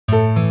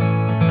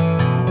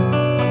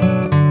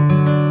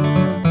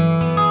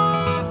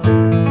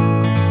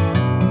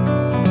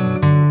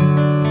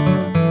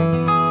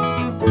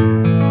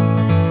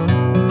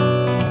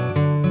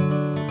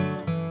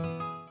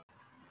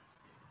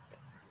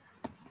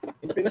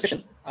the previous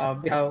session,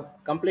 we have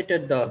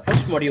completed the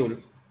first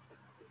module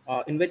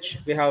in which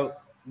we have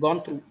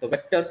gone through the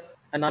vector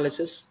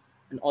analysis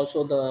and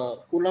also the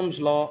Coulomb's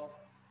law,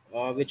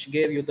 which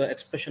gave you the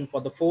expression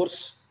for the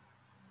force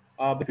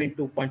between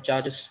 2 point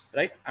charges,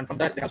 right? And from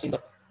that, we have seen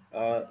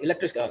the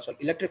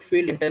electric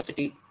field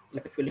intensity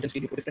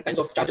due to different kinds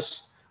of charge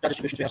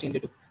distributions. We have seen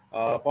due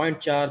to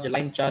point charge,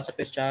 line charge,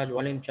 surface charge,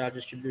 volume charge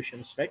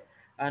distributions, right?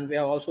 And we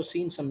have also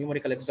seen some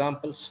numerical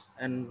examples,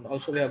 and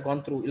also we have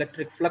gone through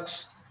electric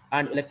flux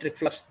and electric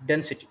flux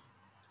density,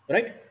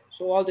 right?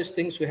 So all these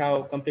things we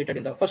have completed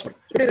in the first module.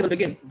 So today we will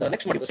begin the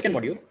next module, the second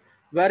module,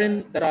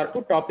 wherein there are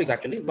two topics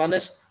actually. One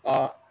is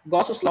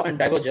Gauss's law and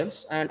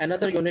divergence, and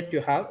another unit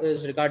you have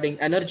is regarding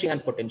energy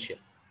and potential.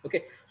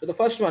 Okay, so the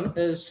first one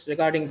is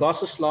regarding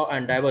Gauss's law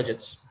and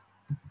divergence.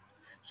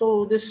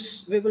 So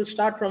this we will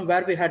start from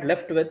where we had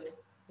left with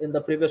in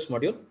the previous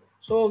module.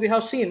 So we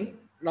have seen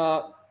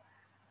the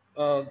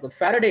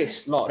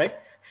Faraday's law, right?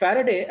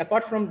 Faraday,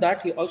 apart from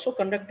that, he also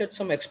conducted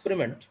some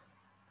experiment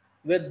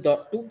with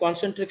the two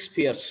concentric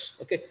spheres,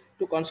 okay,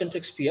 two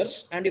concentric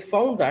spheres, and he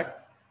found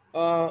that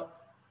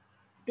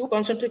two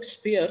concentric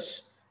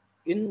spheres,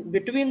 in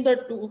between the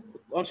two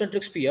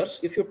concentric spheres,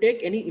 if you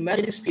take any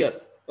imaginary sphere,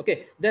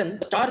 okay, then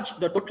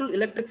the total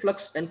electric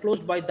flux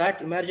enclosed by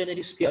that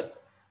imaginary sphere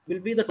will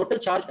be the total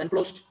charge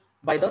enclosed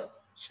by the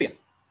sphere.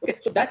 Okay,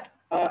 so that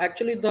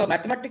actually the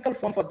mathematical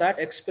form for that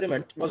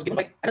experiment was given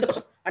by another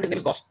person, and his name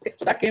is Gauss. Okay,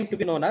 so that came to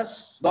be known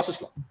as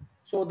Gauss's law.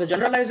 So the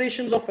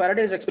generalizations of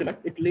Faraday's experiment,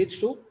 it leads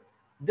to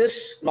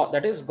this law,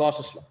 that is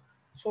Gauss's law.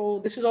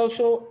 So this is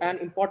also an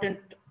important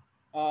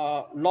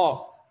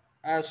law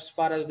as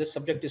far as this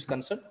subject is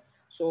concerned.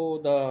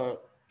 So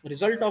the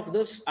result of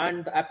this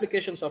and the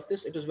applications of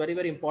this, it is very,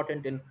 very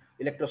important in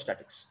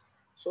electrostatics.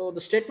 So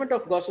the statement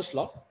of Gauss's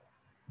law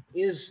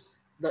is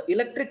the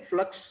electric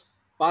flux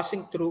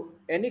passing through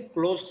any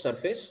closed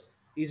surface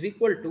is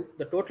equal to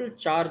the total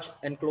charge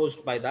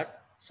enclosed by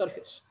that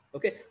surface.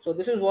 Okay, so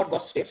this is what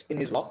Gauss states in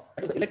his law.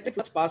 That is, the electric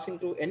flux passing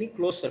through any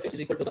closed surface is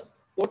equal to the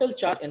total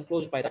charge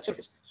enclosed by that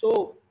surface.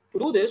 So to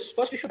do this,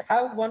 first we should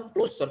have one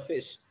closed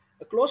surface.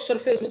 A closed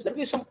surface means there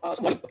will be some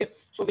volume, okay,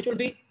 so which will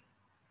be,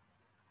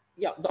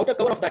 yeah, the outer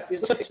cover of that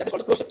is the surface. That is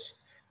called the closed surface.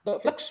 The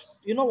flux,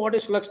 you know what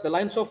is flux? The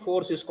lines of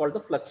force is called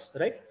the flux,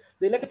 right?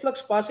 The electric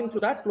flux passing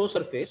through that closed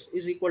surface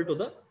is equal to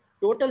the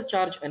total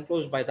charge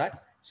enclosed by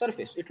that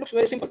surface. It looks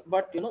very simple,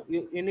 but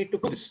you need to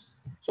prove this.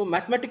 So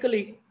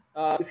mathematically,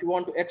 if you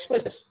want to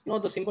express this,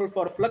 the symbol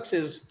for flux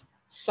is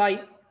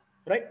psi,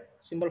 right?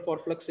 Symbol for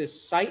flux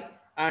is psi,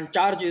 and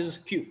charge is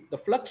q. The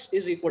flux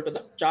is equal to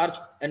the charge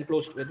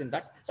enclosed within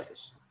that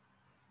surface.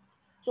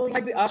 So you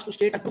might be asked to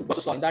state a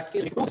two-process law. In that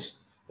case, we prove this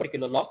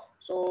particular law.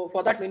 So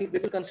for that, we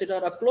will consider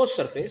a closed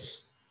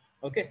surface,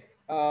 okay,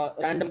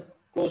 random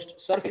closed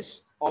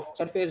surface of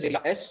surface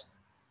area S.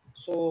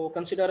 So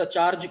consider a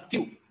charge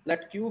Q.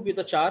 Let Q be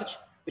the charge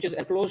which is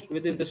enclosed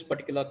within this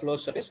particular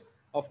closed surface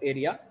of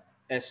area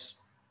S.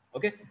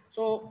 Okay.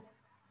 So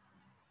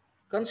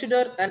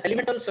consider an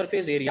elemental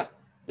surface area.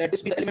 Let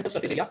this be the elemental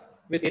surface area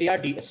with area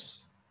ds.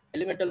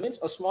 Elemental means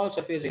a small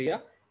surface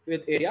area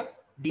with area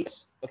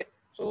ds. Okay.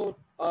 So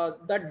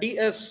that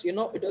ds,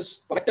 it is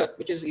a vector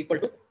which is equal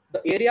to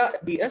the area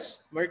ds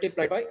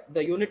multiplied by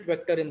the unit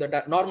vector in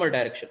the normal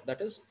direction,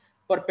 that is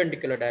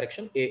perpendicular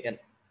direction an.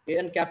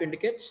 An cap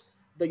indicates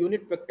the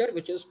unit vector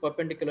which is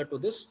perpendicular to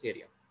this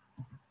area.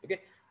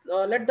 Okay.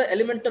 Let the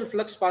elemental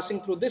flux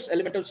passing through this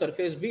elemental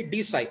surface be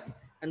d psi,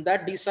 and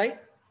that d psi,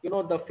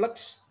 the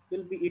flux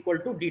will be equal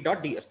to d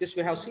dot ds. This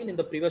we have seen in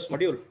the previous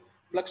module.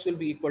 Flux will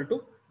be equal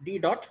to d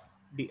dot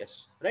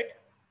ds, right?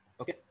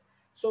 Okay.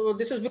 So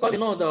this is because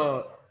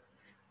the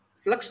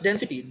flux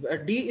density,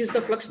 d is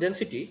the flux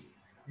density.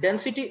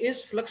 Density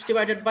is flux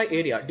divided by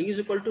area. D is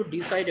equal to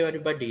d psi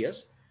divided by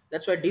ds.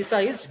 That's why d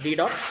psi is d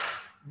dot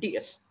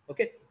ds.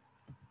 Okay.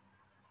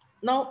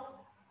 Now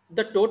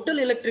the total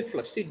electric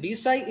flux, see, d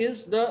psi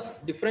is the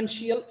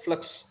differential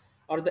flux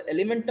or the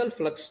elemental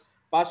flux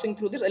passing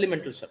through this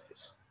elemental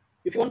surface.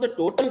 If you want the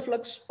total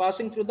flux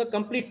passing through the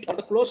complete or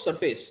the closed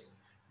surface,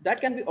 that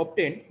can be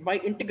obtained by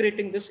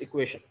integrating this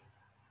equation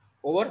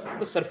over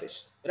the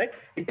surface, right?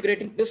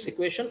 Integrating this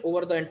equation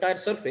over the entire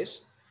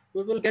surface,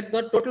 we will get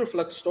the total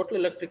flux, total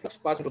electric flux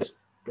passing through this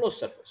closed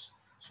surface.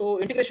 So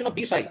integration of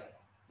d psi,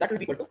 that will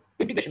be equal to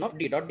integration of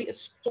d dot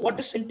ds. So what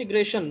this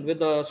integration with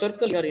the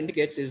circle here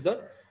indicates is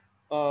the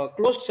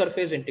closed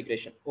surface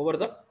integration over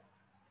the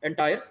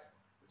entire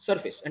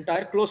surface,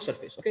 entire closed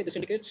surface. Okay, this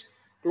indicates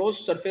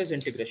closed surface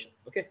integration.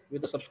 Okay,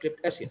 with the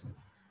subscript s here.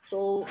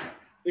 So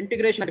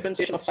integration and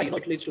differentiation of psi,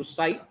 it leads to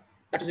psi,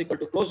 that is equal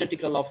to closed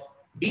integral of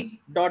d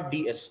dot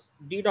ds.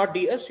 D dot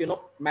ds,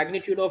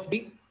 magnitude of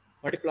d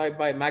multiplied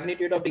by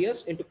magnitude of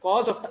ds into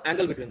cos of the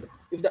angle between them.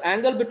 If the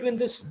angle between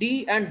this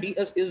d and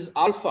ds is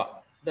alpha,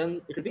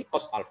 then it will be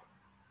cos alpha.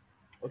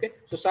 Okay,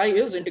 so psi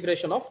is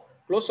integration of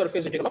closed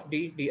surface integral of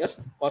d ds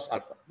cos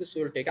alpha. This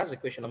we will take as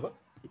equation number.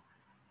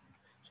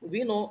 So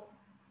we know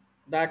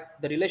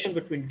that the relation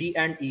between d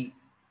and e,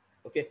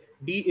 okay,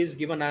 d is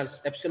given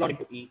as epsilon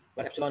into e,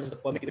 where epsilon is the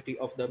permittivity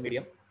of the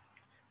medium.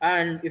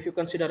 And if you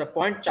consider a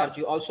point charge,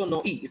 you also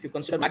know E. If you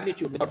consider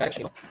magnitude without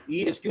direction,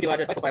 E is Q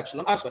divided by 4 pi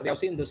epsilon r square. We have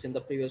seen this in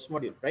the previous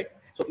module, right?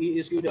 So E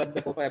is Q divided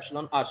by 4 pi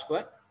epsilon r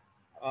square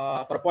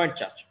for a point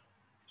charge.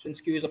 Since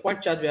Q is a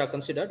point charge we have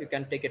considered, you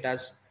can take it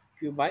as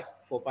Q by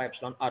 4 pi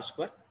epsilon r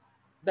square.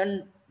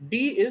 Then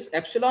D is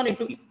epsilon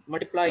into E.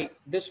 Multiply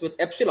this with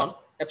epsilon.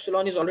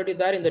 Epsilon is already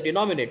there in the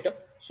denominator.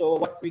 So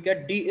what we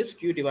get, D is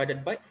Q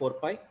divided by 4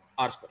 pi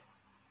r square,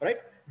 right?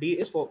 D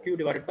is for Q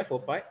divided by 4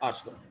 pi r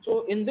square.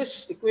 So in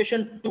this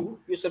equation 2,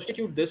 you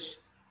substitute this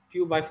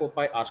Q by 4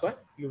 pi r square,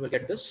 you will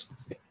get this.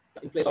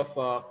 In place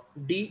of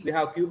D, we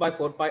have Q by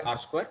 4 pi r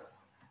square.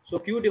 So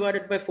Q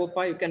divided by 4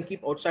 pi, you can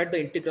keep outside the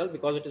integral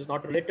because it is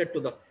not related to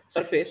the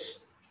surface.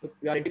 If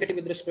we are integrating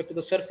with respect to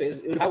the surface,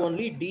 you will have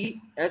only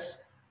ds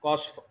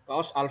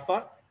cos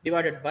alpha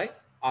divided by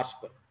r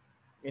square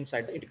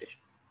inside the integration.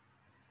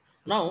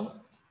 Now,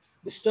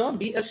 this term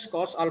ds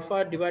cos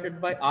alpha divided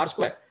by r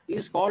square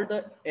is called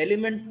the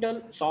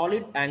elemental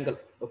solid angle,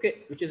 okay,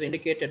 which is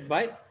indicated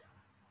by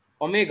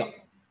omega.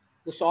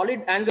 The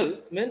solid angle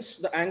means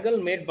the angle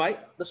made by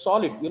the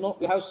solid. You know,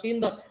 we have seen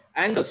the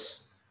angles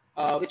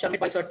which are made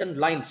by certain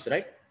lines,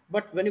 right?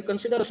 But when you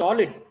consider a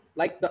solid,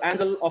 like the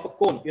angle of a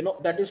cone, you know,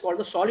 that is called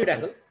the solid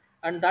angle,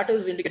 and that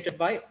is indicated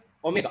by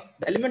omega.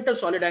 The elemental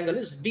solid angle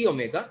is d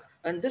omega,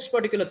 and this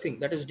particular thing,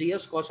 that is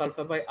ds cos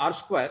alpha by r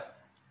square,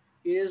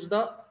 is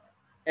the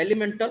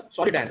elemental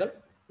solid angle,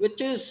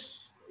 which is,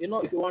 you know,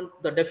 if you want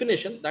the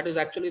definition, that is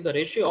actually the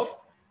ratio of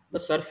the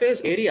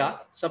surface area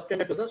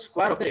subtended to the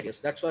square of the radius.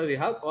 That's why we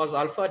have cos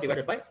alpha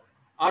divided by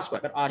r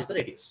square, where r is the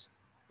radius.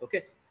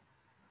 Okay.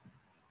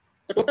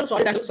 The total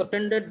solid angle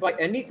subtended by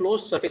any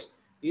closed surface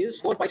is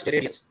 4 pi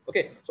steradians.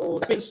 Okay, so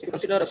that means if you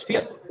consider a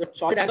sphere, the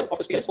solid angle of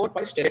a sphere is 4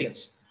 pi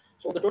steradians.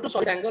 So the total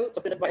solid angle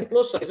subtended by any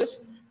closed surface is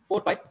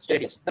 4 pi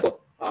steradians. Therefore,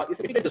 if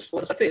you integrate this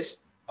over the surface,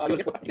 you will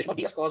get multiplication of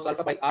ds cos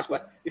alpha by r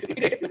square. If you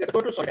integrate it, you get the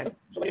total solid angle.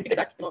 So when you integrate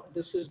that, you know,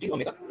 this is d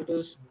omega. It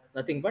is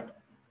nothing but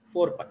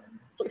 4 pi.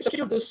 So if you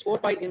substitute this 4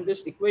 pi in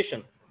this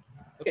equation,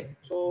 okay,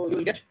 so you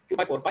will get q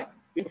by 4 pi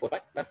into 4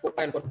 pi. That 4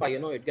 pi and 4 pi, you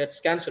know, it gets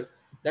cancelled.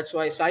 That's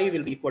why psi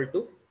will be equal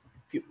to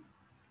q.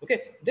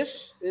 Okay,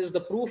 this is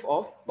the proof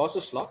of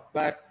Gauss's law,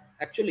 where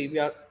actually we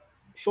are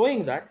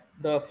showing that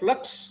the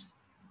flux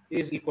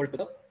is equal to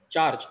the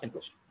charge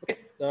enclosed. Okay,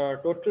 the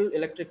total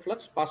electric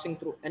flux passing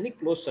through any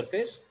closed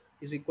surface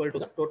is equal to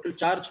the total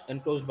charge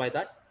enclosed by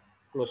that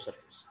closed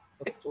surface.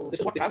 Okay, so this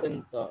is what we have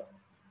in the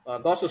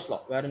Gauss's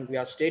law, wherein we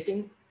are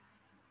stating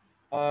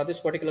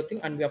this particular thing,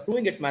 and we are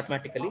proving it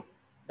mathematically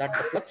that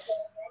the flux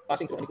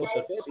passing through any closed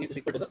surface is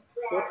equal to the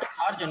total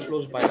charge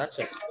enclosed by that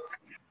surface.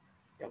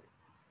 Yeah.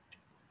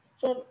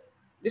 So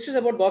this is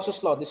about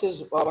Gauss's law. This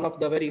is one of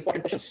the very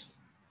important questions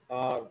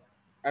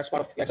as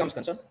far as exam is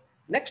concerned.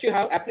 Next, you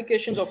have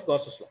applications of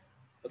Gauss's law.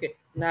 Okay,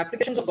 in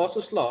applications of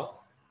Gauss's law,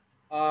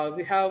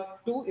 we have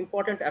two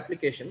important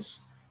applications.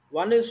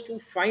 One is to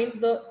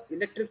find the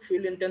electric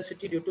field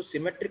intensity due to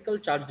symmetrical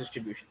charge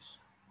distributions.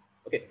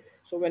 Okay,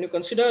 so when you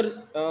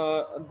consider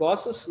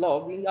Gauss's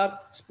law, we are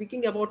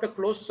speaking about a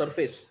closed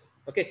surface.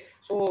 Okay,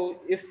 so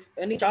if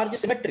any charge is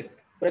symmetric,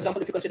 for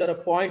example, if you consider a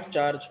point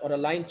charge or a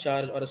line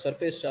charge or a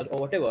surface charge or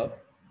whatever,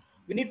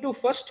 we need to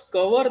first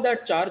cover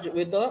that charge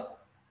with a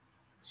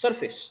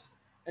surface,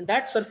 and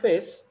that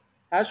surface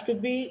has to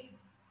be,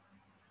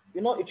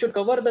 you know, it should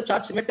cover the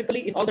charge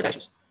symmetrically in all the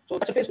directions. So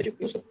the surface which you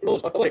use to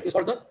close or cover it is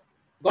called the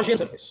Gaussian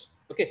surface.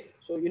 Okay,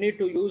 so you need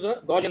to use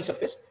a Gaussian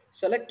surface.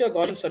 Select a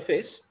Gaussian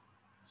surface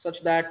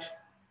such that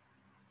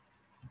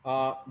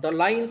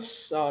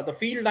the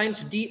field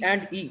lines D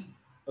and E,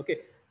 okay,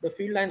 the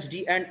field lines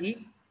D and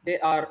E, they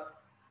are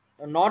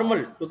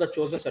normal to the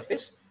chosen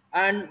surface,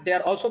 and they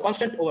are also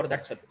constant over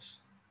that surface.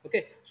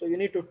 Okay, so you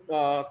need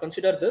to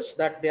consider this,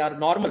 that they are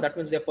normal, that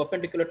means they are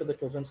perpendicular to the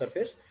chosen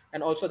surface,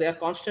 and also they are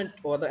constant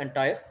over the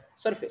entire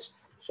surface.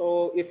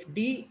 So if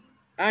D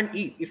and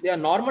E, if they are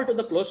normal to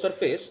the closed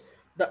surface,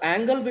 the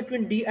angle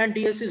between D and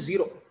ds is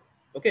 0.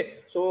 Okay,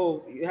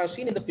 so you have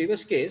seen in the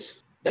previous case,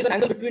 there's an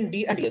angle between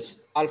D and ds,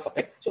 alpha,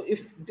 right? So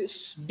if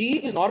this D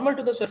is normal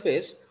to the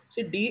surface,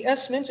 see,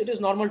 ds means it is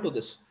normal to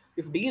this.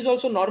 If D is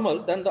also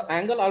normal, then the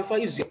angle alpha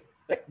is 0,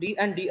 right? D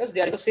and ds,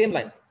 they are in the same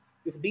line.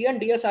 If D and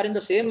ds are in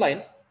the same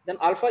line, then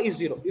alpha is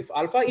 0. If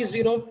alpha is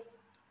 0,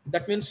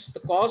 that means the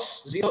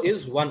cos 0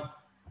 is 1.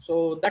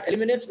 So that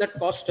eliminates that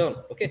cos term.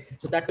 Okay,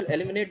 so that will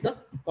eliminate the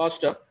cos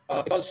term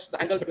because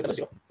the angle between them is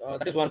 0.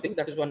 That is one thing,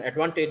 that is one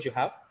advantage you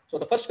have. So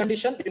the first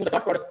condition, it is the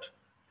dot product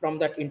from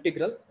that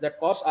integral, that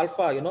cos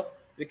alpha, you know,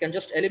 we can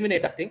just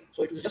eliminate that thing.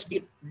 So it will just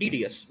be d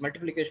ds,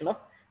 multiplication of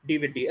d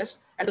with ds.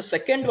 And the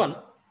second one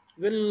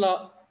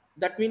will,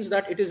 that means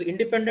that it is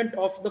independent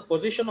of the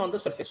position on the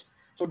surface.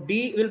 So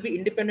d will be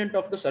independent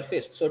of the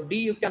surface. So d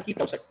you can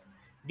keep outside.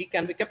 D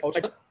can be kept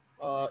outside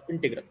the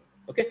integral.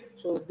 Okay,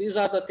 so these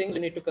are the things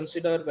you need to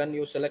consider when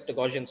you select a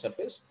Gaussian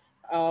surface.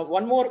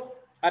 One more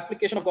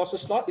application of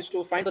Gauss's law is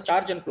to find the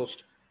charge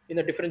enclosed in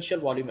the differential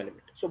volume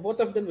element. So both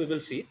of them we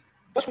will see.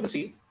 First we will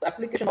see the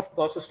application of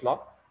Gauss's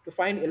law to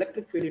find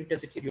electric field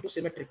intensity due to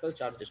symmetrical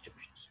charge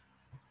distributions.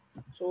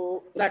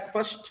 So that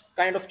first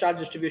kind of charge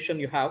distribution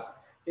you have,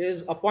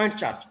 is a point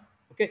charge.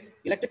 Okay,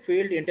 electric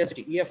field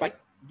intensity EFI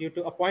due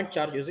to a point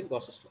charge using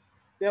Gauss's law.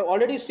 We have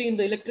already seen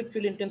the electric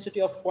field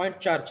intensity of point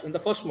charge in the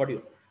first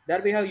module.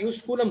 There we have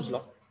used Coulomb's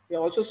law. We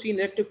have also seen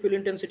electric field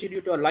intensity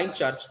due to a line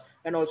charge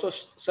and also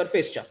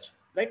surface charge.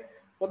 Right.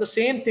 For the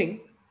same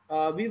thing,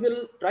 we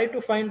will try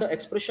to find the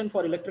expression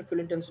for electric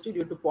field intensity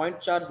due to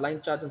point charge,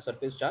 line charge, and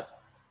surface charge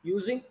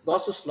using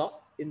Gauss's law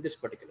in this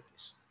particular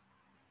case.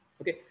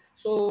 Okay,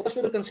 so first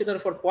we will consider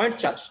for point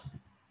charge.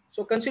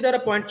 So consider a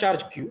point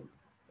charge Q.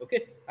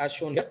 Okay, as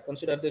shown here,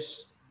 consider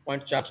this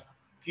point charge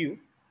Q.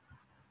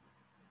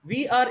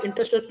 We are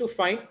interested to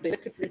find the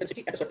electric field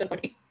intensity at a certain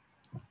point T.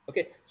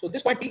 Okay, so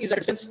this point T is at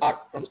a distance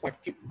R from this point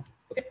Q.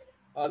 Okay,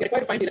 we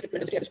require to find the electric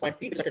field intensity at this point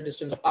T, which is at a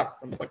distance of R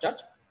from the point charge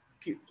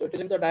Q. So it is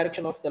in the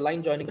direction of the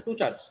line joining the two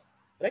charges,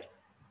 right?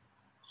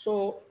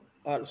 So,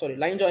 sorry,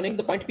 line joining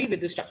the point P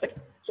with this charge, right?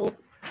 So,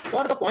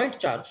 for the point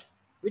charge,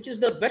 which is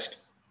the best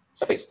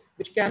surface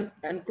which can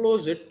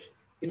enclose it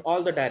in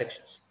all the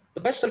directions,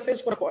 the best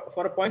surface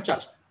for a point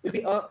charge will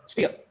be a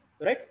sphere,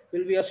 right?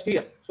 Will be a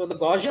sphere. So, the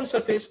Gaussian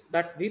surface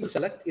that we will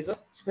select is a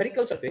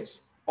spherical surface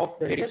of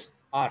the radius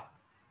R.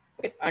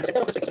 Okay, and the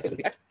center of the surface will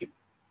be at Q.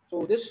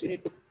 So, this you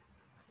need to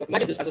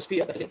imagine this as a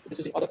sphere that this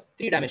is in all the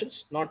three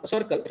dimensions, not a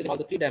circle, it is in all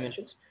the three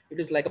dimensions. It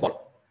is like a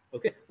ball.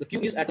 Okay, the Q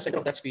is at the center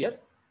of that sphere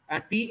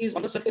and P is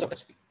on the surface of the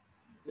sphere.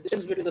 The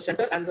distance between the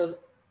center and the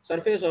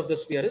surface of the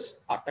sphere is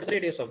R. That is the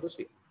radius of the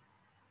sphere.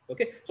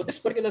 Okay, so this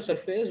particular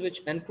surface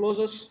which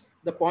encloses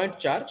the point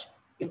charge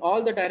in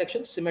all the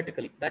directions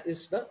symmetrically, that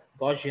is the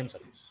Gaussian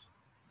surface.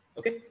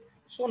 Okay,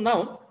 so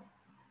now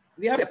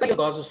we have to apply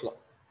Gauss's law.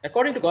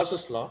 According to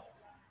Gauss's law,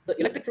 the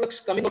electric flux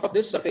coming out of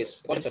this surface,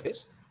 Gaussian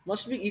surface,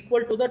 must be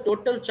equal to the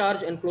total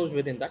charge enclosed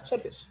within that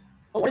surface.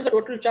 Now, what is the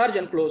total charge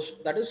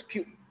enclosed? That is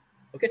Q.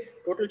 Okay,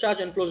 total charge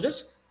enclosed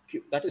is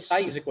Q. That is psi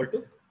is equal to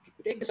Q.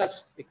 Take this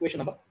as equation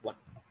number 1.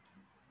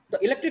 The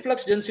electric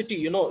flux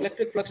density,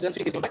 electric flux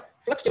density is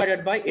flux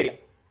divided by area.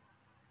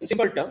 In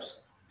simple terms,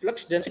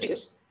 flux density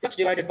is flux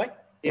divided by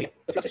area.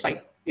 The flux is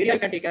psi. Area you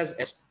can take as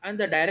S, and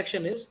the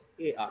direction is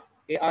AR.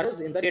 AR is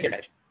in the radial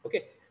direction.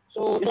 Okay.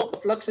 So, the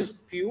flux is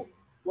Q.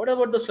 What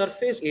about the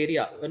surface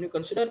area? When you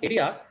consider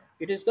area,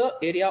 it is the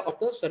area of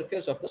the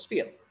surface of the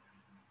sphere.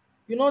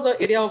 The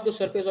area of the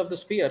surface of the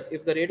sphere,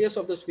 if the radius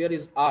of the sphere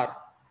is R,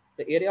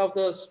 the area of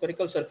the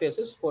spherical surface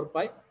is 4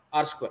 pi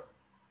R square.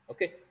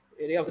 Okay.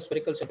 Area of the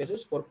spherical surface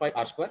is 4 pi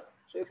R square.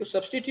 So if you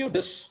substitute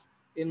this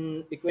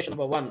in equation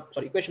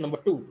number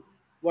 2,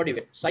 what do you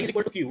get? Psi is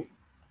equal to Q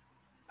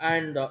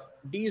and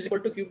D is equal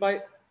to Q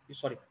by,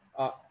 psi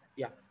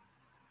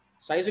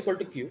is equal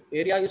to Q,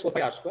 area is 4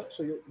 pi R square.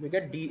 So you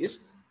get D is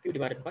Q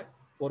divided by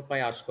 4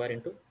 pi R square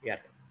into AR.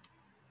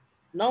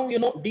 Now,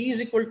 D is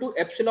equal to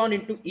epsilon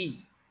into E,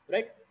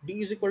 right?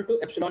 D is equal to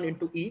epsilon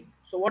into E.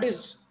 So what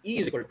is E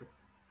is equal to?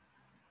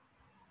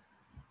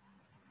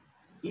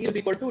 E will be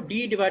equal to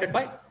D divided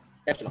by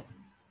epsilon.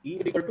 E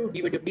will be equal to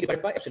D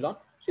divided by epsilon.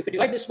 So if you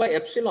divide this by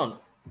epsilon,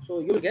 so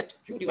you will get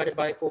Q divided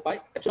by 4 pi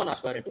epsilon R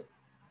square into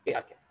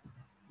ARK.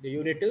 The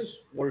unit is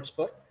volts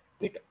per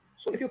meter.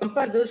 So if you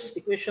compare this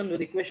equation with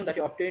the equation that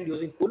you obtained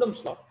using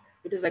Coulomb's law,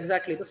 it is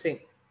exactly the same,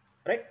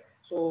 right?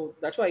 So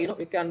that's why,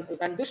 we can,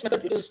 and this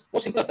method, it is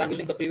more simpler than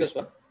using the previous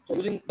one. So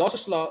using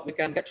Gauss's law, we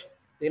can get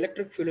the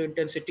electric field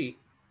intensity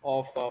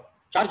of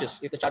charges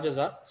if the charges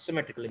are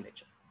symmetrical in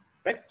nature,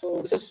 right?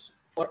 So this is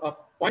for a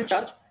point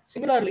charge.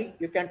 Similarly,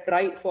 you can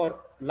try for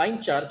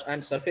line charge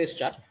and surface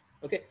charge.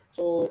 Okay,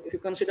 so if you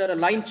consider a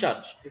line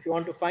charge, if you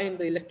want to find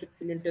the electric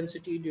field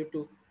intensity due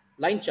to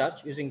line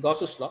charge using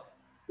Gauss's law,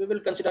 we will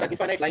consider a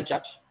definite line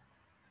charge,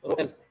 rho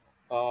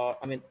L.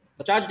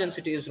 The charge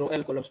density is rho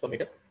L coulombs per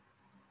meter.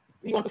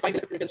 We want to find the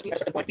electric field intensity at a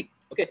certain point P.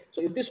 Okay,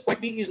 so if this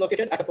point P is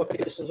located at a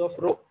perpendicular distance of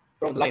rho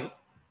from the line,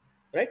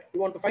 right, we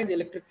want to find the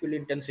electric field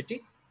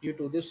intensity due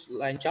to this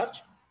line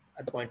charge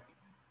at the point P.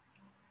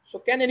 So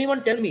can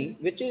anyone tell me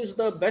which is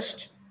the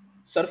best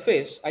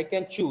surface I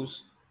can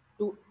choose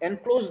to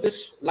enclose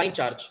this line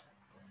charge?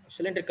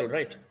 Cylindrical,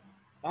 right?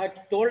 I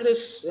had told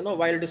this,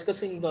 while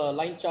discussing the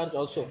line charge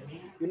also.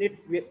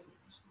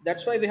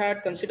 That's why we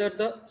had considered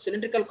the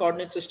cylindrical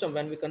coordinate system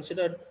when we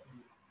considered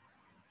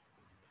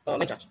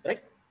line charge,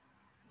 right?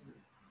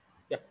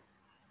 Yeah.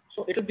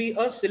 So it will be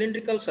a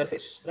cylindrical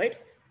surface, right?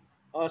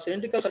 A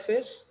cylindrical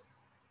surface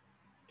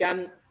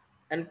can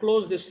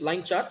enclose this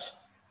line charge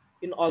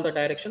in all the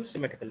directions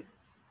symmetrically,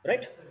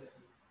 right?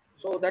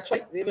 So that's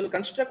why we will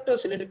construct a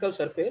cylindrical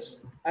surface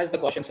as the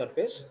Gaussian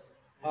surface.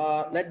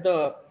 Let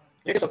the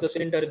radius of the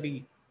cylinder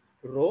be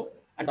rho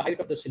and the height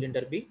of the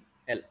cylinder be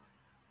L.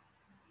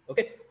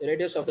 Okay, the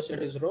radius of the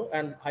cylinder is rho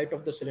and height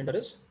of the cylinder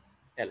is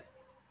L.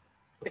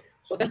 Okay,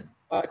 so then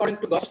according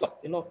to Gauss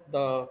law,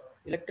 the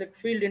electric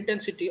field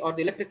intensity or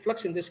the electric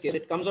flux in this case,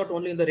 it comes out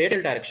only in the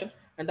radial direction,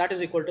 and that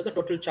is equal to the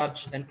total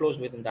charge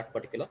enclosed within that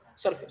particular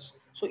surface.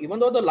 So even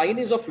though the line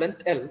is of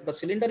length L, the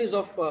cylinder is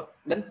of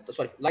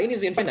line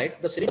is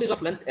infinite, the cylinder is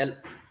of length L.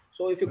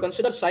 So if you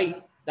consider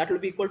psi, that will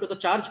be equal to the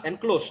charge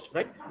enclosed,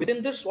 right?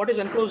 Within this, what is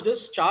enclosed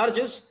is charge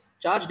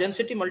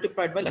density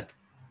multiplied by length,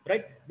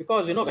 right?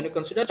 Because when you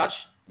consider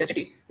charge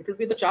density, it will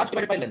be the charge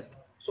divided by length.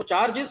 So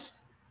charge is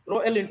rho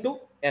L into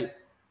L.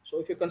 So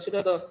if you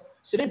consider the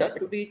cylinder,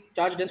 it will be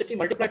charge density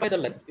multiplied by the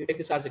length. You take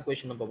this as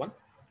equation number 1.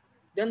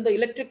 Then the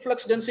electric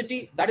flux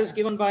density, that is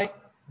given by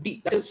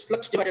D, that is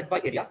flux divided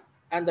by area,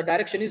 and the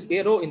direction is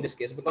a rho in this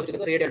case because it is in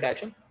the radial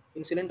direction.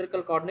 In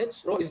cylindrical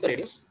coordinates, rho is the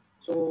radius.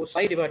 So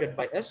psi divided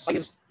by S, psi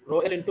is rho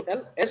L into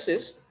L, S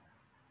is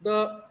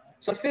the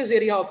surface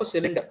area of a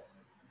cylinder.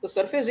 The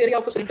surface area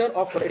of a cylinder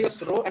of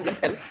radius rho and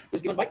length L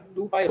is given by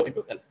 2 pi rho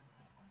into L.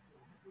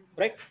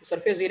 Right?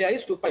 Surface area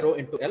is 2 pi rho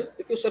into L.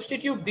 If you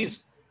substitute these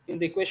in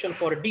the equation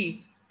for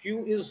D,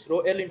 Q is rho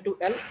L into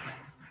L,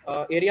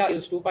 area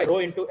is 2 pi rho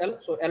into L,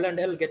 so L and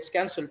L gets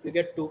cancelled, you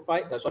get 2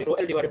 pi, rho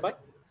L divided by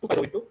 2 pi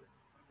rho into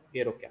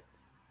A rho cap.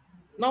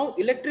 Now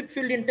electric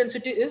field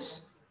intensity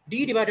is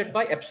D divided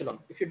by epsilon.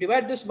 If you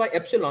divide this by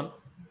epsilon,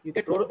 you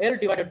get rho L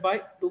divided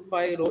by 2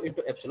 pi rho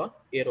into epsilon,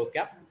 A rho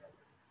cap.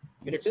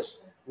 Units is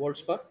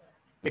volts per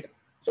meter.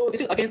 So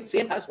this is again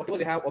same as whatever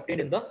we have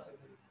obtained in the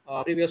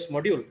previous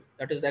module.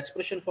 That is the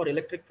expression for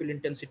electric field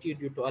intensity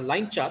due to a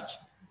line charge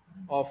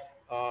of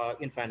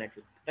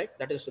infinity, right?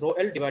 That is rho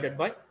L divided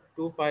by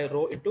 2 pi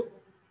rho into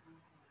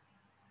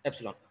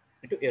epsilon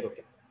into A rho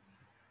cap,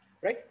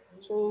 right?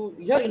 So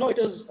here, it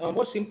is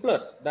more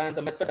simpler than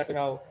the method that we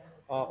have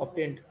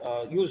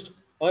used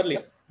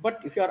earlier. But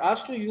if you are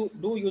asked to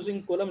do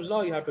using Coulomb's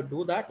law, you have to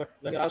do that. But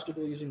when you're asked to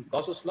do using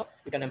Gauss's law,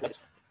 you can employ this.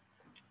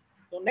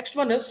 So next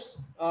one is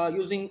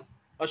using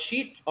a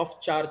sheet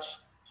of charge,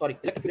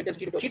 electric field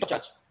intensity to a sheet of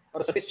charge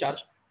or a surface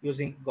charge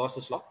using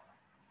Gauss's law.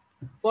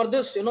 For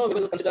this, we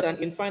will consider an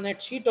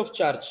infinite sheet of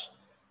charge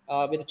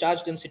with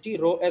charge density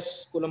rho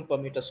s coulomb per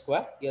meter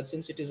square. Here,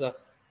 since it is a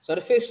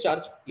surface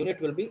charge,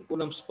 unit will be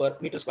coulombs per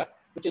meter square,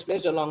 which is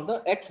placed along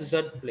the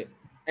xz plane.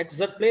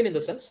 Xz plane in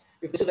the sense,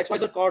 if this is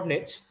xyz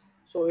coordinates,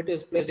 so it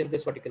is placed in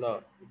this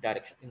particular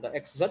direction, in the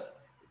xz,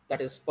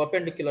 that is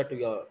perpendicular to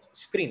your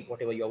screen,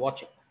 whatever you are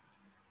watching.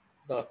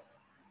 The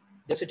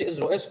density is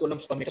rho s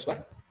coulombs per meter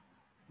square.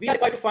 We are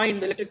required to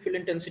find the electric field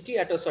intensity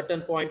at a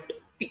certain point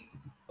P.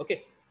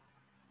 Okay.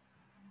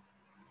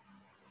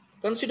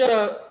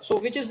 Consider, so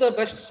which is the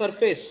best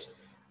surface?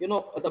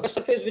 The best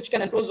surface which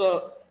can enclose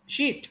a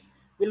sheet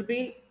will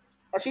be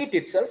a sheet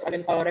itself, I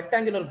mean a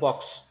rectangular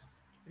box.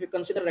 If you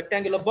consider a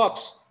rectangular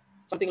box,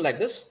 something like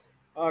this,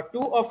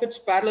 two of its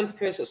parallel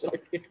faces,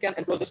 it can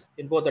enclose this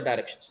in both the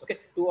directions. Okay,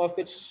 two of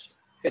its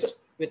faces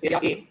with area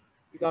A,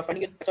 you are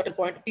finding it at a certain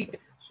point P.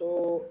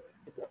 So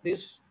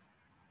these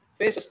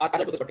faces are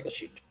parallel to the particular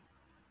sheet.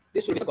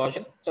 This will be the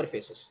Gaussian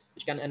surfaces,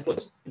 which can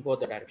enclose in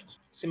both the directions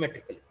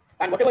symmetrically.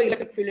 And whatever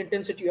electric field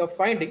intensity you are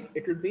finding,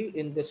 it will be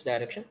in this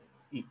direction,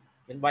 E,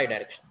 in Y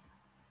direction.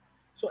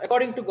 So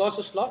according to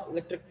Gauss's law,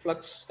 electric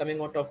flux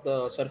coming out of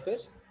the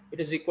surface,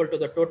 it is equal to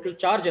the total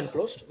charge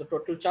enclosed. The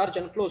total charge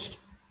enclosed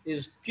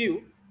is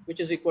Q, which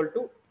is equal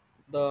to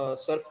the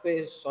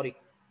surface,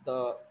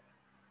 the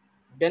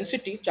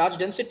density, charge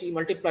density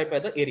multiplied by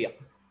the area.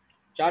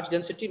 Charge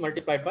density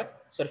multiplied by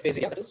surface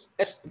area, that is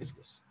S in this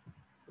case.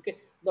 Okay,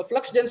 the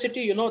flux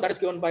density, that is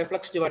given by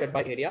flux divided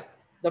by area.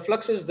 The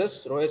flux is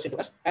this rho s into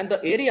S, and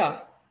the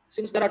area,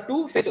 since there are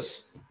two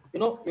faces,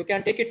 you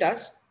can take it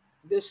as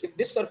this. If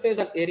this surface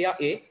has area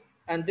A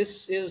and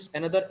this is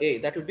another A,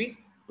 that will be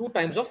 2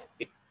 times of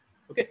A.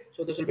 Okay,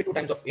 so this will be 2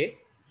 times of A.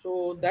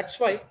 So that's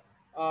why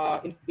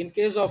in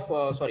case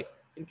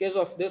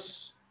of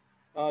this,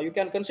 you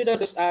can consider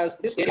this as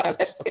this area as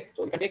S. Okay,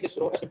 so you can take this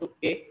rho S into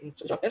A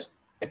instead of S.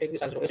 You can take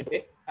this as rho S into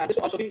A, and this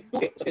will also be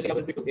 2A. So this area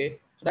will be 2A.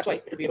 So that's why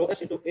it will be rho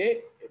S into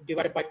A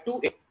divided by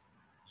 2A.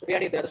 So A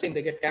and A, they are the same;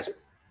 they get cancelled.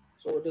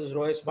 So it is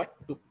rho S by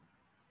 2.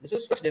 This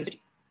is flux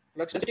density.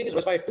 Flux density is rho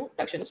S by 2.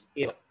 Direction is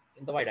A1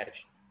 in the Y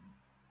direction.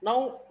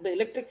 Now the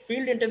electric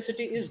field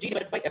intensity is D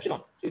divided by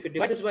epsilon. So if you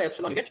divide this by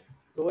epsilon, you get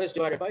rho S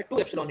divided by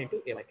 2 epsilon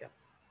into A y cap.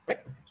 Right?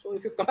 So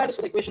if you compare this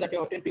with the equation that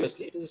you obtained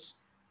previously, it is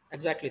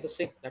exactly the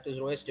same. That is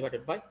rho S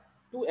divided by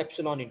 2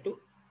 epsilon into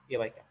A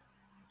y cap.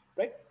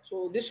 Right?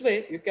 So this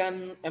way you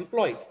can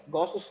employ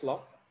Gauss's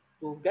law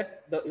to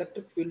get the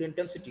electric field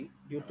intensity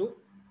due to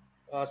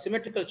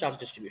symmetrical charge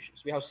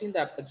distributions. We have seen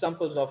the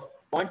examples of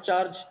point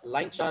charge,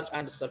 line charge,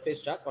 and surface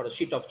charge or a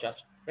sheet of charge.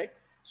 Right?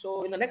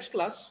 So in the next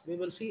class, we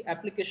will see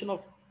application of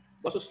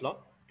Gauss's law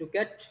to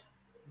get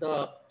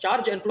the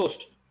charge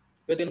enclosed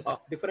within a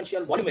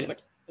differential volume element,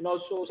 and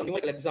also some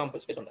numerical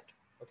examples based on that.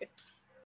 Okay.